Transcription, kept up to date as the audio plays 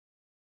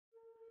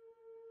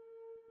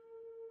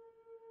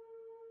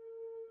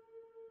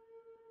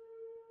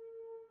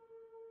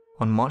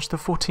On March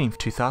 14,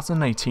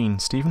 2018,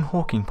 Stephen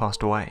Hawking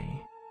passed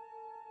away.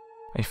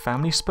 A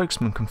family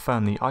spokesman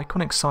confirmed the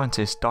iconic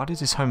scientist died at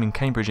his home in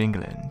Cambridge,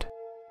 England.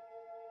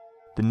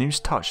 The news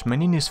touched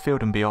many in his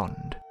field and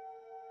beyond.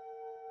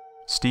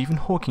 Stephen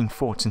Hawking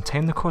fought and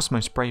tamed the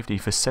cosmos bravely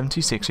for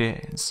 76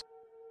 years,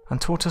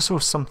 and taught us all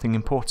something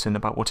important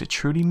about what it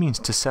truly means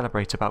to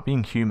celebrate about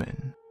being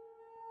human.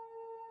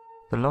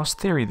 The last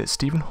theory that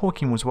Stephen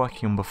Hawking was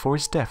working on before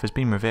his death has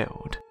been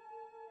revealed.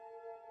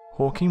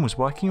 Hawking was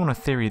working on a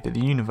theory that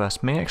the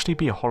universe may actually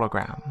be a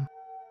hologram.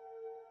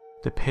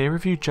 The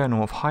peer-reviewed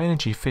Journal of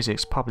High-Energy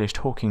Physics published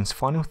Hawking's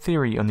final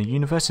theory on the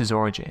universe's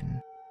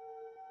origin.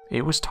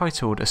 It was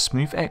titled A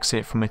Smooth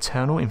Exit from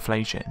Eternal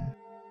Inflation.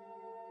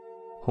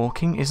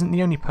 Hawking isn't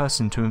the only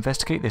person to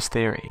investigate this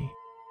theory.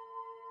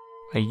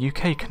 A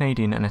UK,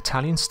 Canadian and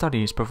Italian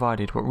study has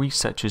provided what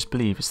researchers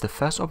believe is the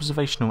first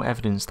observational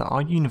evidence that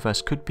our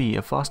universe could be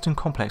a vast and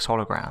complex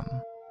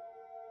hologram.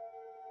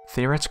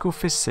 Theoretical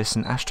physicists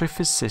and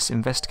astrophysicists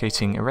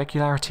investigating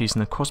irregularities in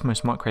the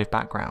cosmos microwave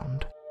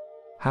background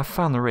have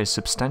found there is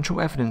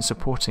substantial evidence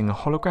supporting a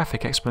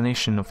holographic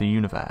explanation of the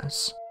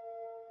universe.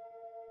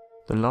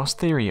 The last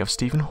theory of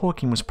Stephen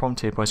Hawking was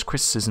prompted by his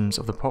criticisms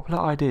of the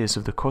popular ideas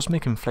of the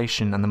cosmic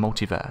inflation and the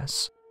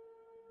multiverse.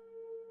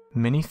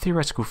 Many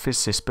theoretical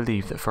physicists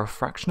believe that for a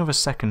fraction of a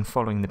second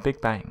following the Big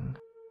Bang,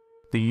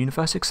 the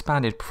universe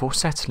expanded before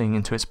settling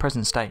into its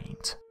present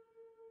state.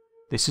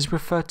 This is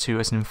referred to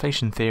as an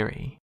inflation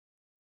theory.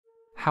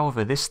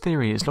 However, this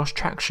theory has lost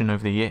traction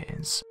over the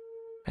years,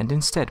 and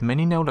instead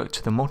many now look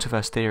to the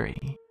multiverse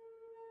theory.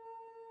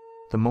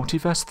 The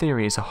multiverse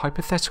theory is a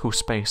hypothetical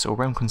space or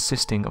realm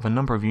consisting of a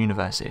number of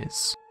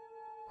universes,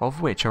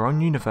 of which our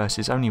own universe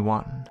is only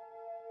one.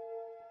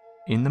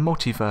 In the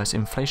multiverse,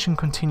 inflation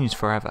continues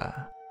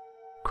forever,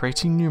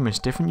 creating numerous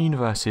different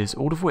universes,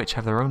 all of which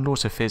have their own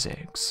laws of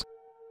physics.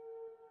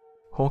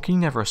 Hawking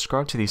never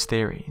ascribed to these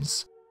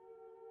theories.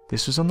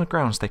 This was on the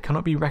grounds they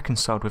cannot be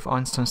reconciled with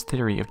Einstein's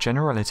theory of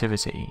general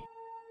relativity.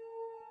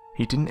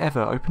 He didn't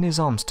ever open his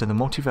arms to the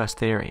multiverse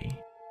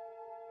theory.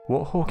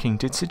 What Hawking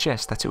did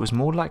suggest that it was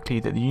more likely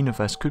that the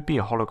universe could be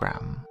a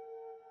hologram.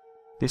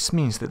 This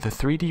means that the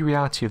 3D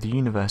reality of the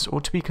universe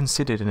ought to be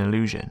considered an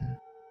illusion.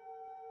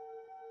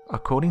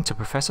 According to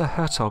Professor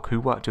Hertog, who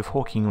worked with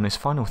Hawking on his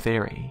final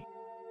theory,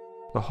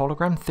 the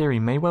hologram theory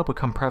may well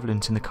become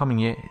prevalent in the coming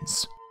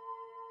years.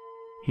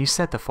 He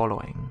said the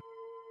following: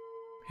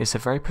 "It's a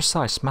very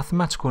precise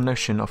mathematical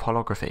notion of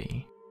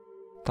holography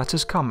that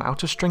has come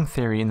out of string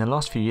theory in the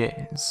last few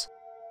years,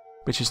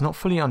 which is not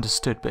fully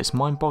understood, but it's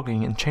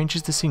mind-boggling and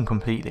changes the scene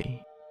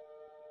completely."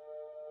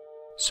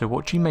 So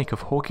what do you make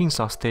of Hawking's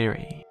last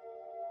theory?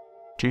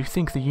 Do you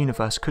think the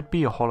universe could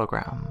be a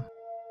hologram?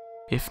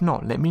 If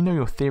not, let me know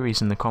your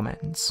theories in the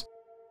comments.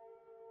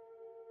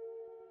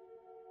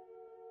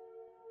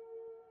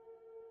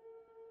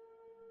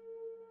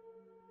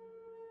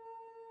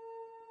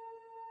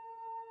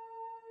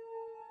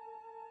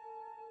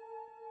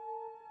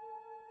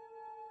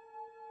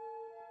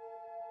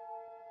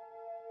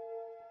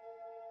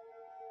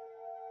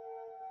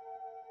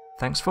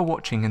 Thanks for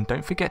watching, and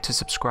don't forget to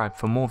subscribe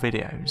for more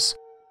videos.